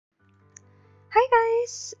Hi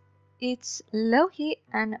guys, it's Louhikko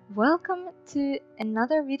and welcome to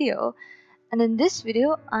another video. And in this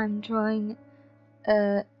video I'm drawing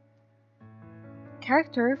a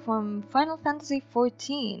character from Final Fantasy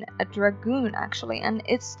XIV, a dragoon actually, and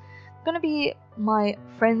it's gonna be my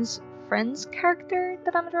friend's character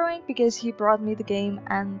that I'm drawing because he brought me the game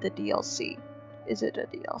and the DLC. Is it a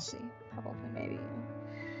DLC? Probably, maybe.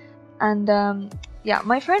 And yeah,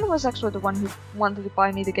 my friend was actually the one who wanted to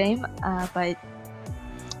buy me the game, but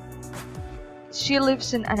she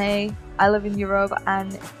lives in NA, I live in Europe,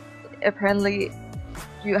 and apparently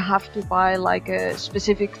you have to buy like a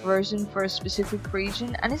specific version for a specific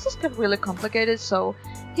region, and it just got really complicated, so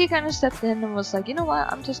he kind of stepped in and was like, you know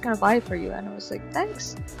what, I'm just gonna buy it for you, and I was like,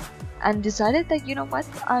 thanks, and decided that, you know what,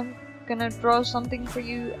 I'm gonna draw something for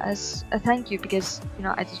you as a thank you, because, you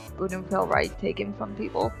know, I just wouldn't feel right taking from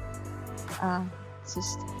people. It's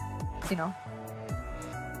just, you know,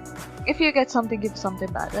 if you get something, give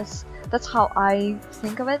something back. That's how I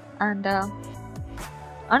think of it, and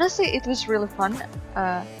honestly, it was really fun.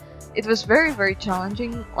 It was very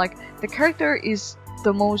challenging. Like, the character is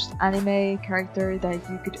the most anime character that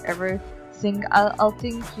you could ever think. I'll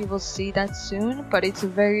think you will see that soon, but it's a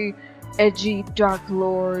very edgy Dark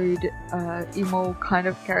Lord emo kind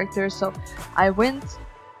of character, so I went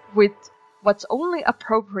with what's only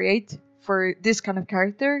appropriate for this kind of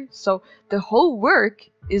character, so the whole work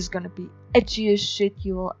is gonna be edgiest shit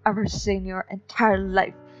you will ever see in your entire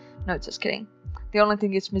life. No, just kidding. The only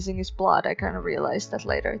thing it's missing is blood. I kind of realized that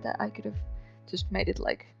later, that I could have just made it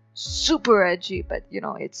like super edgy, but you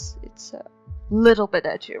know, it's a little bit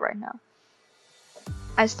edgy right now.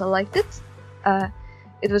 I still liked it.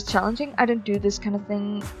 It was challenging. I don't do this kind of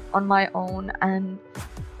thing on my own, and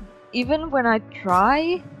even when I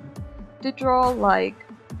try to draw like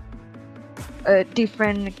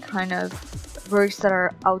different kind of works that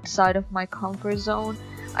are outside of my comfort zone,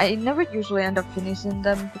 I never usually end up finishing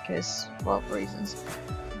them because, well, reasons.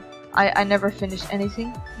 I never finish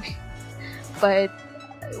anything. But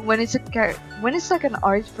when it's like an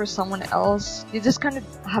art for someone else, you just kind of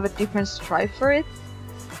have a different strive for it.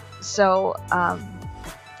 So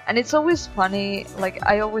and it's always funny, like,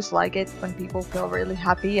 I always like it when people feel really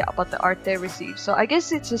happy about the art they receive. So I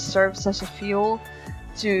guess it just serves as a fuel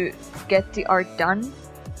to get the art done,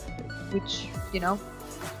 which, you know,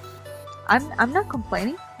 I'm not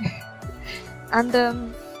complaining. And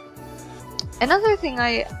another thing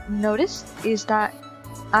I noticed is that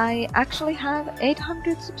I actually have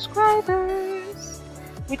 800 subscribers,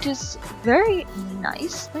 which is very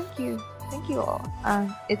nice. Thank you all.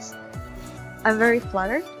 I'm very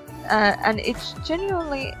flattered, and it's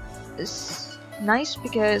genuinely nice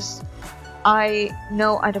because I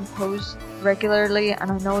know I don't post regularly,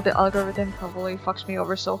 and I know the algorithm probably fucks me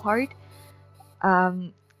over so hard.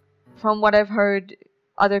 From what I've heard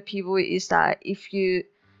other people is that if you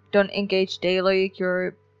don't engage daily,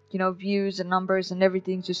 your, you know, views and numbers and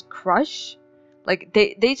everything just crush. Like,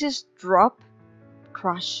 they just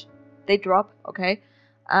crush. They drop, okay?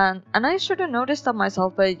 And I should have noticed that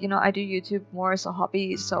myself, but, you know, I do YouTube more as a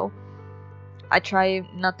hobby, so I try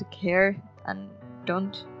not to care and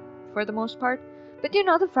don't for the most part. But, you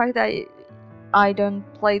know, the fact that I don't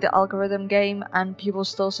play the algorithm game and people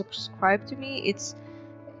still subscribe to me, it's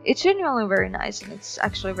genuinely very nice, and it's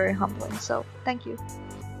actually very humbling, so thank you.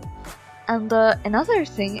 And another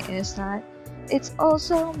thing is that it's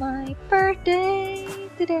also my birthday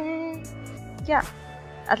today. Yeah,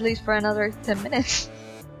 at least for another 10 minutes.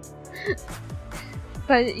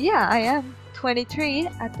 But yeah, I am 23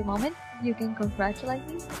 at the moment. You can congratulate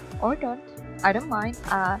me or don't. I don't mind.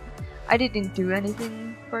 I didn't do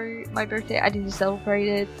anything for my birthday. I didn't celebrate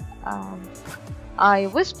it. I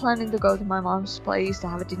was planning to go to my mom's place to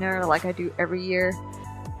have a dinner like I do every year,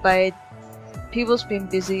 but people's been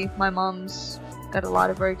busy. My mom's got a lot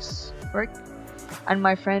of work, and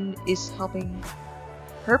my friend is helping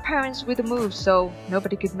her parents with the move, so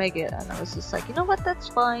nobody could make it, and I was just like, you know what, that's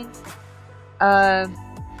fine. I've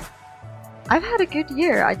had a good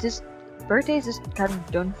year. Birthdays just kind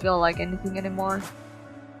of don't feel like anything anymore.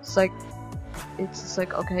 It's just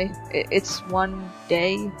like, okay, it's one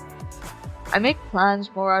day. I make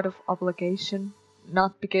plans more out of obligation,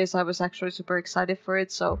 not because I was actually super excited for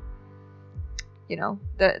it, so, you know,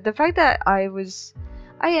 the fact that I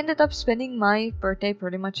ended up spending my birthday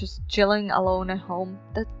pretty much just chilling alone at home,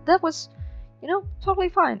 that was, you know, totally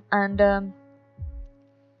fine, and I'm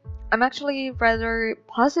actually rather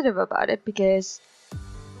positive about it, because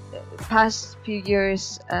the past few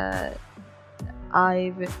years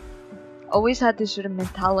I've always had this sort of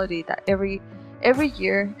mentality that every every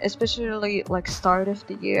year, especially like start of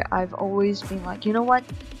the year, I've always been like, you know what,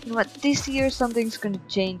 this year something's gonna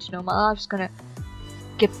change, you know, my life's gonna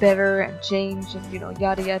get better and change, and you know,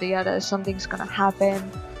 yada yada yada, something's gonna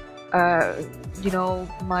happen. You know,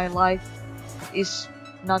 my life is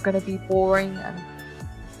not gonna be boring and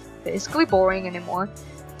basically boring anymore.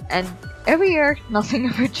 And every year nothing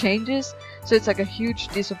ever changes, so it's like a huge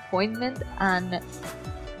disappointment. And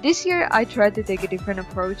this year I tried to take a different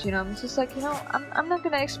approach, you know, I'm just like, you know, I'm not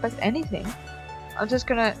gonna expect anything. I'm just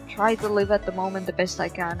gonna try to live at the moment the best I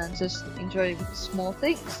can and just enjoy small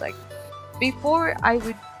things. Like, before I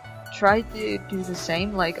would try to do the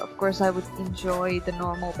same, like, of course I would enjoy the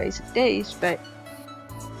normal basic days, but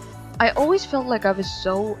I always felt like I was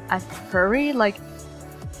so at hurry, like,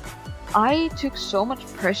 I took so much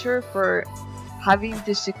pressure for having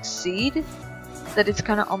to succeed that it's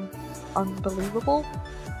kind of unbelievable.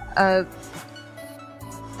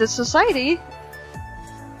 The society,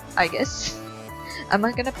 I guess, am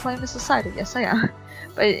I gonna blame the society? Yes, I am.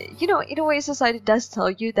 But you know, in a way, society does tell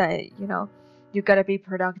you that, you know, you gotta be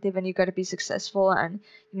productive and you gotta be successful and,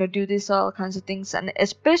 you know, do this all kinds of things. And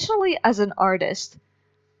especially as an artist,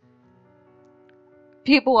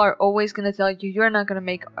 people are always gonna tell you you're not gonna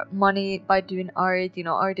make money by doing art. You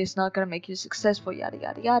know, art is not gonna make you successful. Yada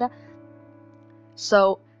yada yada.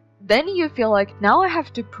 So then you feel like, now I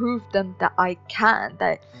have to prove them that I can,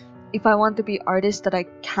 that if I want to be artist, that I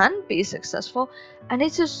can be successful. And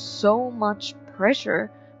it's just so much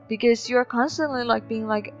pressure, because you're constantly like being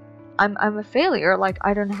like, I'm a failure, like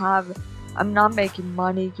I'm not making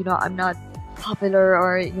money, you know, I'm not popular,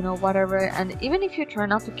 or you know, whatever. And even if you try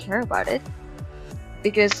not to care about it,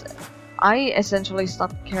 because I essentially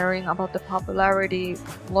stopped caring about the popularity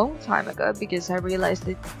long time ago, because I realized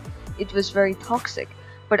that it was very toxic.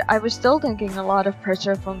 But I was still taking a lot of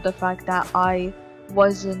pressure from the fact that I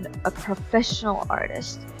wasn't a professional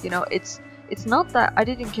artist. You know, it's not that I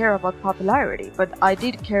didn't care about popularity, but I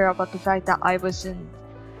did care about the fact that I wasn't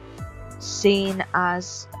seen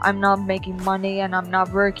as, I'm not making money and I'm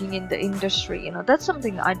not working in the industry. You know, that's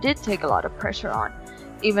something I did take a lot of pressure on,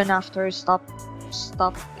 even after I stopped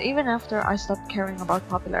caring about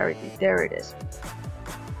popularity. There it is.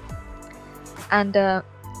 And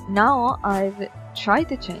now I've tried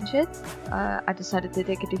to change it. I decided to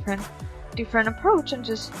take a different approach and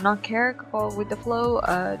just not care, go with the flow,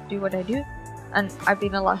 do what I do. And I've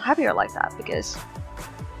been a lot happier like that, because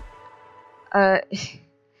I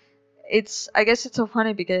guess it's so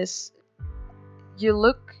funny, because you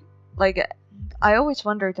look like, I always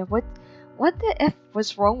wondered that what the F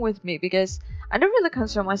was wrong with me, because I don't really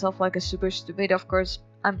consider myself like a super stupid. Of course,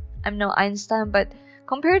 I'm no Einstein, but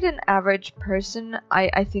compared to an average person,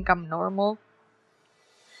 I think I'm normal.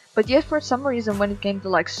 But yet, for some reason, when it came to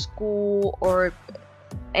like school or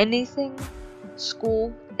anything,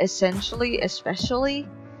 school essentially, especially,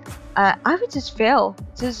 I would just fail,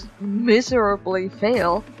 just miserably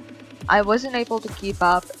fail. I wasn't able to keep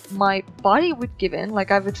up. My body would give in,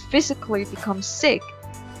 like I would physically become sick,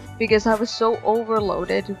 because I was so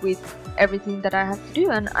overloaded with everything that I have to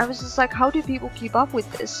do. And I was just like, how do people keep up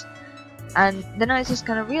with this? And then I just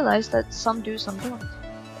kind of realized that some do, some don't.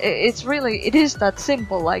 It is that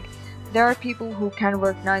simple. Like, there are people who can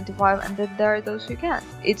work 9 to 5, and then there are those who can't.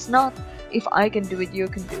 It's not, if I can do it, you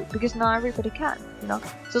can do it, because not everybody can, you know?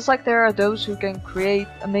 Just like there are those who can create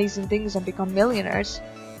amazing things and become millionaires,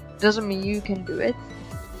 doesn't mean you can do it.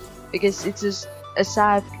 Because it's just a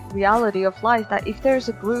sad reality of life that if there's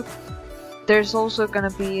a group, there's also gonna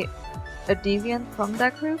be a deviant from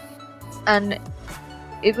that group. And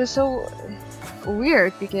it was so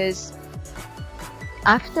weird, because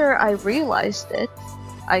after I realized it,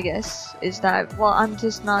 I guess, is that, well, I'm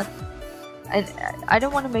just not, and I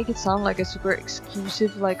don't want to make it sound like a super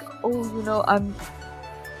exclusive, like, oh, you know,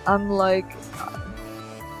 I'm like,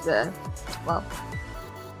 well,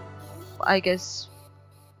 I guess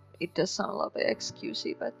it does sound a little bit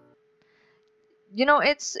excusey, but, you know,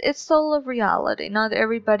 it's still a reality. Not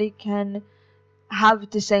everybody can have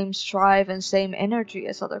the same strive and same energy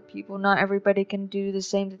as other people. Not everybody can do the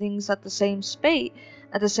same things at the same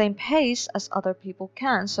pace as other people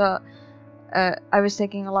can. So I was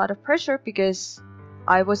taking a lot of pressure because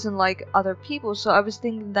I wasn't like other people. So I was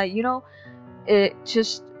thinking that, you know,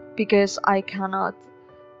 just because I cannot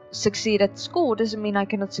succeed at school doesn't mean I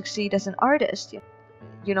cannot succeed as an artist.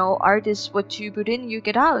 You know, art is what you put in, you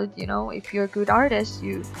get out. You know, if you're a good artist,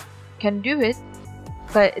 you can do it.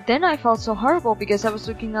 But then I felt so horrible, because I was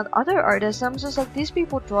looking at other artists. I'm just like, these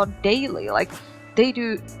people draw daily. Like, they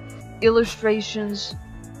do illustrations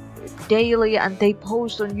daily, and they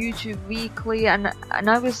post on YouTube weekly. And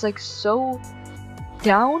I was like so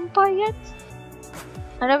down by it.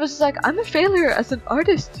 And I was like, I'm a failure as an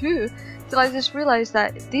artist too. Till I just realized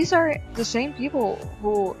that these are the same people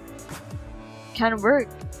who can work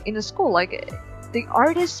in a school. Like, the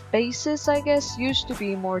artist spaces, I guess, used to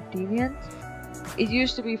be more deviant. It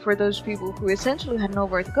used to be for those people who essentially had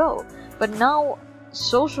nowhere to go. But now,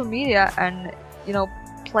 social media and, you know,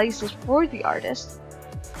 places for the artists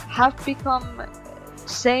have become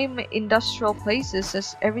same industrial places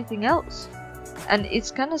as everything else. And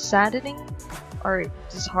it's kind of saddening or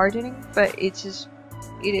disheartening, but it is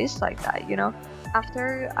like that, you know.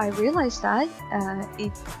 After I realized that,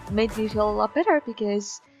 it made me feel a lot better,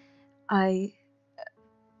 because I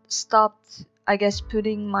stopped, I guess,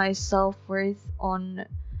 putting my self-worth on...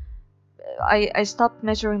 I stopped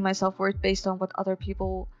measuring my self-worth based on what other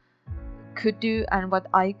people could do and what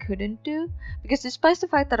I couldn't do. Because despite the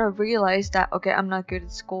fact that I realized that, okay, I'm not good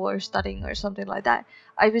at school or studying or something like that,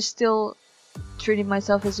 I was still treating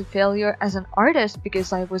myself as a failure as an artist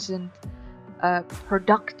because I wasn't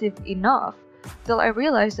productive enough. Till I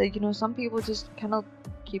realized that, you know, some people just cannot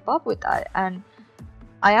keep up with that, and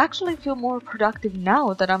I actually feel more productive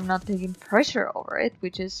now that I'm not taking pressure over it,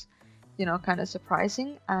 which is, you know, kind of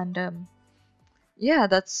surprising. And yeah,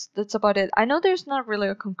 that's about it. I know there's not really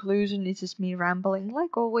a conclusion, it's just me rambling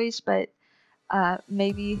like always, but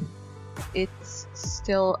maybe it's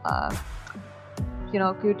still you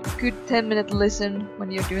know, good 10-minute listen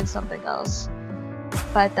when you're doing something else.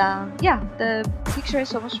 But yeah, the picture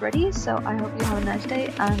is almost ready, so I hope you have a nice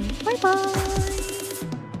day, and bye bye!